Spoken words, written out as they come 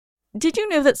Did you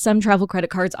know that some travel credit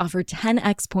cards offer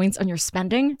 10x points on your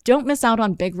spending? Don't miss out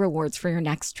on big rewards for your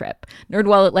next trip.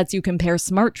 NerdWallet lets you compare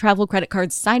smart travel credit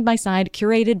cards side by side,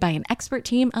 curated by an expert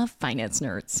team of finance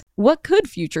nerds. What could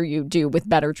future you do with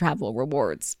better travel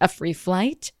rewards? A free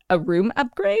flight? A room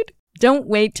upgrade? Don't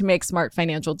wait to make smart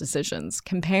financial decisions.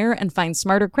 Compare and find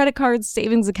smarter credit cards,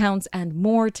 savings accounts, and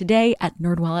more today at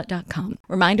nerdwallet.com.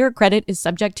 Reminder, credit is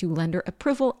subject to lender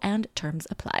approval and terms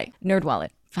apply. NerdWallet.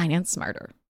 Finance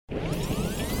smarter.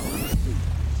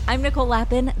 I'm Nicole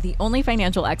Lappin, the only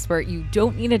financial expert you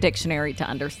don't need a dictionary to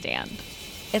understand.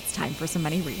 It's time for some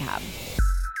money rehab.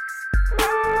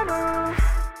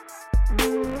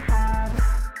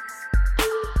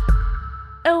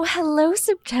 Oh, hello,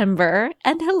 September,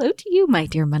 and hello to you, my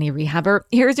dear money rehabber.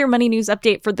 Here's your money news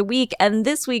update for the week, and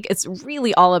this week it's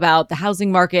really all about the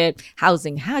housing market,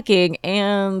 housing hacking,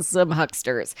 and some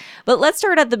hucksters. But let's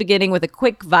start at the beginning with a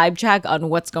quick vibe check on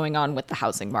what's going on with the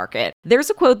housing market.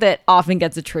 There's a quote that often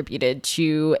gets attributed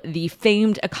to the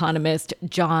famed economist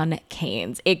John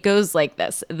Keynes. It goes like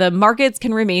this: "The markets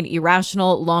can remain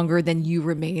irrational longer than you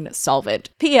remain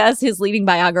solvent." P.S. His leading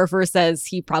biographer says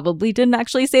he probably didn't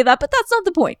actually say that, but that's not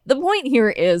the point. The point here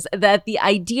is that the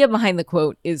idea behind the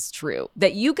quote is true,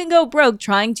 that you can go broke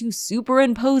trying to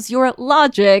superimpose your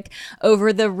logic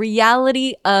over the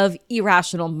reality of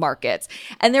irrational markets.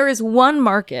 And there is one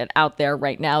market out there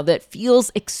right now that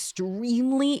feels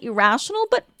extremely irrational,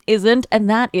 but isn't, and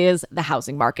that is the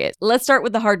housing market. Let's start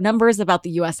with the hard numbers about the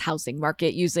US housing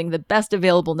market using the best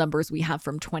available numbers we have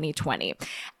from 2020.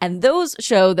 And those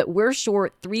show that we're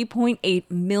short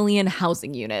 3.8 million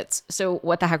housing units. So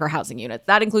what the heck are housing units?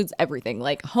 That includes everything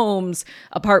like homes,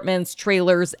 apartments,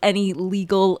 trailers, any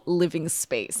legal living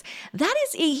space. That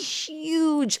is a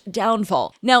huge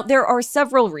downfall. Now, there are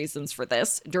several reasons for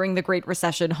this. During the Great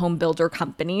Recession, home builder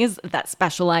companies that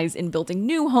specialize in building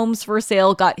new homes for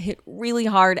sale got hit really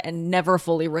hard and never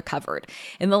fully recovered.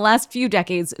 In the last few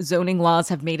decades, zoning laws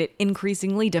have made it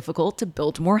increasingly difficult to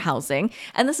build more housing,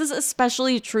 and this is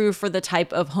especially true for the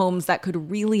type of homes that could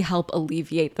really help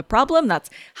alleviate the problem. That's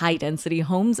high-density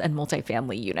homes and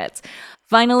multifamily units.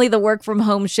 Finally, the work from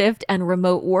home shift and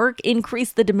remote work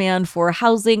increased the demand for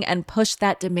housing and pushed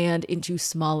that demand into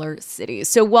smaller cities.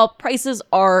 So while prices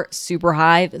are super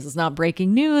high, this is not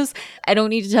breaking news. I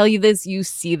don't need to tell you this, you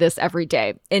see this every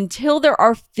day. Until there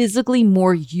are physically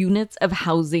more units of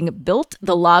housing built,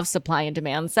 the law of supply and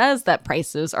demand says that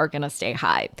prices are going to stay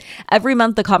high. Every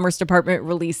month, the Commerce Department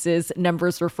releases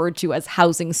numbers referred to as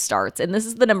housing starts, and this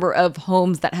is the number of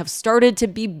homes that have started to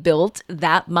be built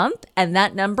that month, and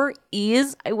that number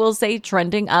is, I will say,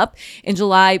 trending up. In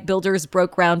July, builders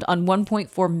broke ground on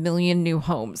 1.4 million new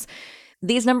homes.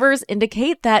 These numbers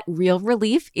indicate that real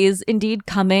relief is indeed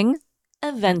coming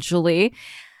eventually.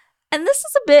 And this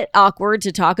is a bit awkward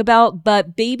to talk about,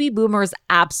 but baby boomers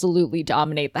absolutely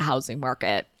dominate the housing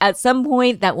market. At some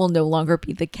point, that will no longer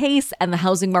be the case, and the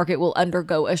housing market will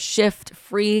undergo a shift,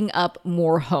 freeing up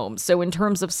more homes. So in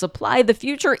terms of supply, the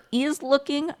future is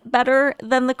looking better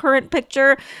than the current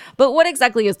picture. But what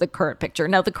exactly is the current picture?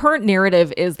 Now, the current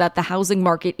narrative is that the housing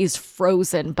market is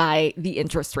frozen by the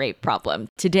interest rate problem.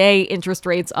 Today, interest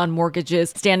rates on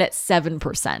mortgages stand at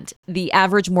 7%. The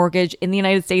average mortgage in the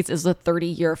United States is a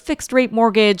 30-year fixed rate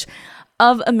mortgage.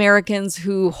 Of Americans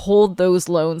who hold those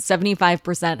loans,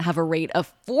 75% have a rate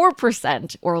of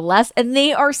 4% or less, and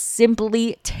they are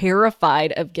simply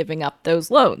terrified of giving up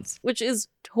those loans, which is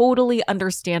totally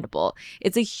understandable.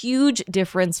 It's a huge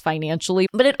difference financially,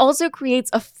 but it also creates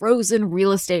a frozen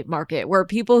real estate market where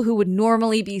people who would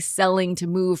normally be selling to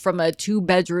move from a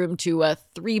 2-bedroom to a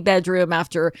 3-bedroom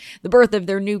after the birth of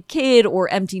their new kid, or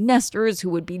empty nesters who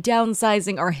would be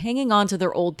downsizing, are hanging on to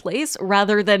their old place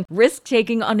rather than risk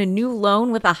taking on a new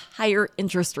loan with a higher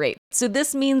interest rate. So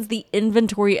this means the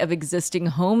inventory of existing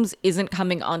homes isn't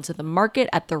coming onto the market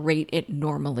at the rate it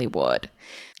normally would.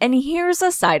 And here's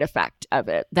a side effect of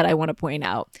it that I want to point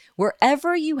out.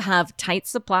 Wherever you have tight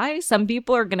supply, some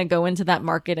people are going to go into that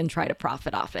market and try to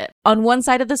profit off it. On one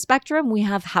side of the spectrum, we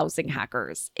have housing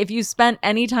hackers. If you spent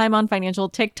any time on financial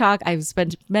TikTok, I've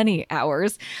spent many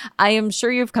hours. I am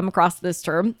sure you've come across this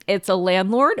term. It's a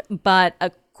landlord, but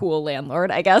a cool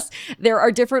landlord, I guess. There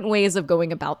are different ways of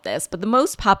going about this, but the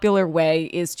most popular way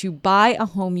is to buy a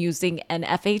home using an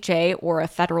FHA or a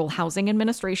Federal Housing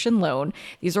Administration loan.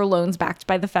 These are loans backed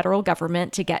by the federal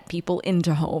government to get people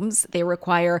into homes. They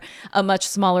require a much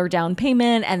smaller down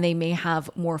payment and they may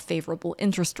have more favorable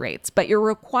interest rates, but you're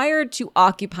required to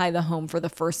occupy the home for the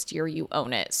first year you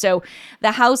own it. So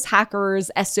the house hacker's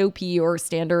SOP, or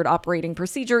standard operating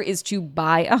procedure, is to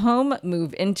buy a home,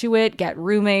 move into it, get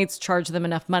roommates, charge them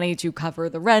enough money to cover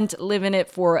the rent, live in it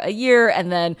for a year,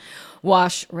 and then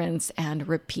wash, rinse, and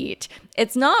repeat.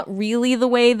 It's not really the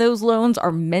way those loans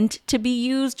are meant to be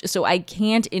used, so I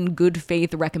can't in good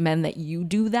faith recommend that you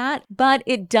do that, but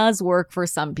it does work for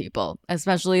some people,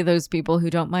 especially those people who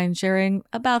don't mind sharing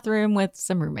a bathroom with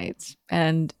some roommates.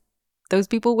 And those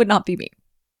people would not be me.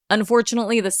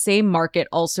 Unfortunately, the same market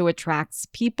also attracts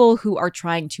people who are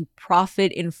trying to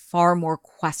profit in far more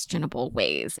questionable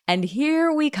ways. And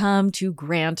here we come to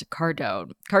Grant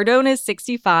Cardone. Cardone is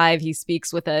 65. He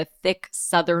speaks with a thick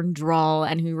Southern drawl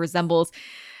and he resembles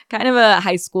kind of a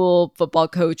high school football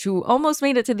coach who almost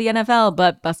made it to the NFL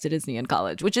but busted his knee in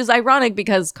college, which is ironic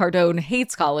because Cardone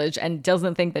hates college and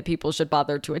doesn't think that people should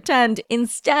bother to attend.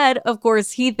 Instead, of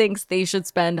course, he thinks they should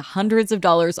spend hundreds of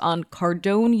dollars on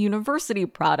Cardone University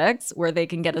products where they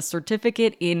can get a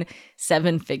certificate in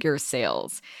seven-figure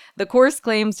sales. The course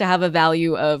claims to have a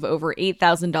value of over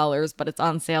 $8,000, but it's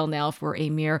on sale now for a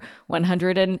mere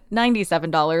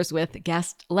 $197 with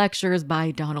guest lectures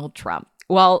by Donald Trump.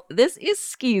 While this is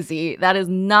skeezy, that is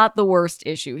not the worst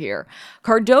issue here.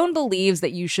 Cardone believes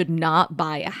that you should not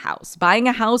buy a house. Buying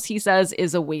a house, he says,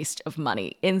 is a waste of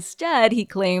money. Instead, he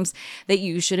claims that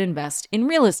you should invest in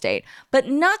real estate, but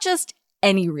not just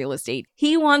any real estate.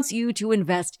 He wants you to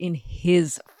invest in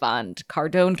his fund,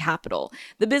 Cardone Capital.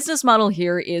 The business model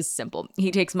here is simple.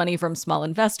 He takes money from small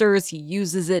investors, he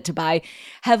uses it to buy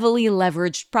heavily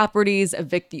leveraged properties,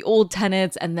 evict the old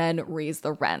tenants, and then raise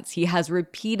the rents. He has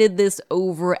repeated this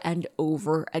over and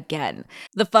over again.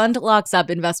 The fund locks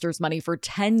up investors' money for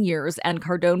 10 years, and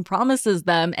Cardone promises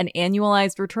them an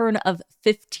annualized return of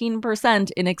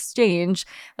 15% in exchange.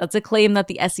 That's a claim that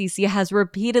the SEC has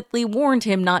repeatedly warned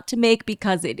him not to make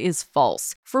because it is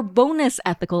false. For bonus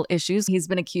ethical issues, he's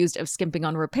been accused of skimping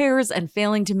on repairs and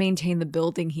failing to maintain the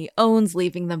building he owns,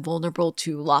 leaving them vulnerable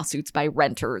to lawsuits by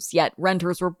renters. Yet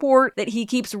renters report that he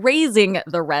keeps raising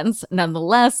the rents,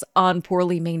 nonetheless, on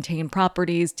poorly maintained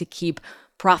properties to keep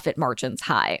profit margins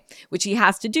high, which he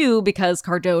has to do because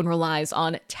Cardone relies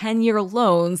on 10-year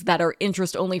loans that are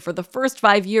interest only for the first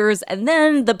 5 years, and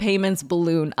then the payments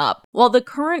balloon up. While the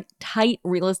current tight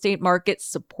real estate market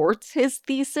supports his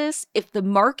thesis, if the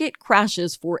market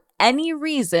crashes for any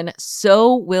reason,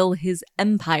 so will his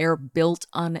empire built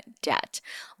on debt.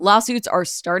 Lawsuits are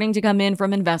starting to come in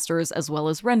from investors as well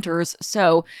as renters,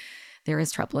 so there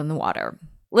is trouble in the water.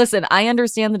 Listen, I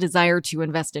understand the desire to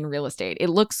invest in real estate. It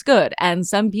looks good, and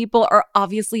some people are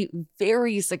obviously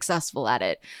very successful at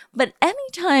it. But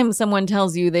anytime someone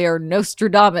tells you they are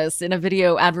Nostradamus in a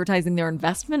video advertising their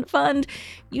investment fund,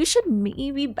 you should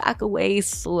maybe back away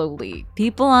slowly.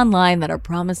 People online that are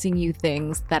promising you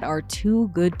things that are too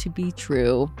good to be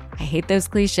true. I hate those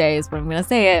cliches, but I'm going to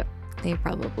say it. They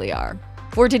probably are.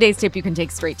 For today's tip, you can take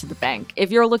straight to the bank.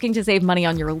 If you're looking to save money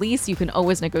on your lease, you can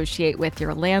always negotiate with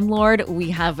your landlord. We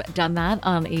have done that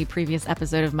on a previous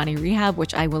episode of Money Rehab,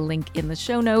 which I will link in the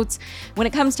show notes. When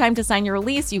it comes time to sign your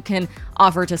lease, you can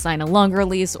offer to sign a longer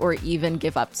lease or even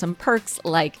give up some perks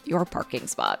like your parking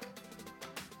spot.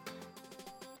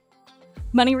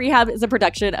 Money Rehab is a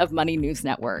production of Money News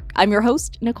Network. I'm your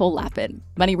host, Nicole Lappin.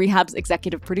 Money Rehab's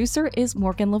executive producer is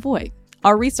Morgan Lavoie.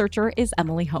 Our researcher is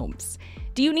Emily Holmes.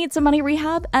 Do you need some money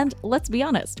rehab? And let's be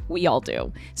honest, we all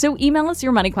do. So email us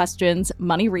your money questions,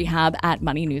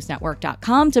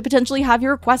 moneyrehab@moneynewsnetwork.com, to potentially have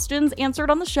your questions answered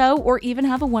on the show or even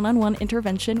have a one-on-one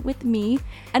intervention with me.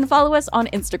 And follow us on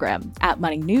Instagram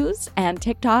 @moneynews and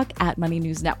TikTok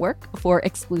 @moneynewsnetwork for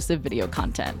exclusive video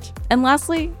content. And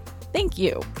lastly, thank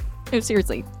you. No,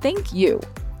 seriously, thank you.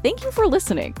 Thank you for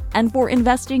listening and for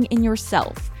investing in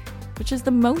yourself, which is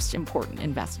the most important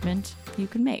investment you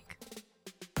can make.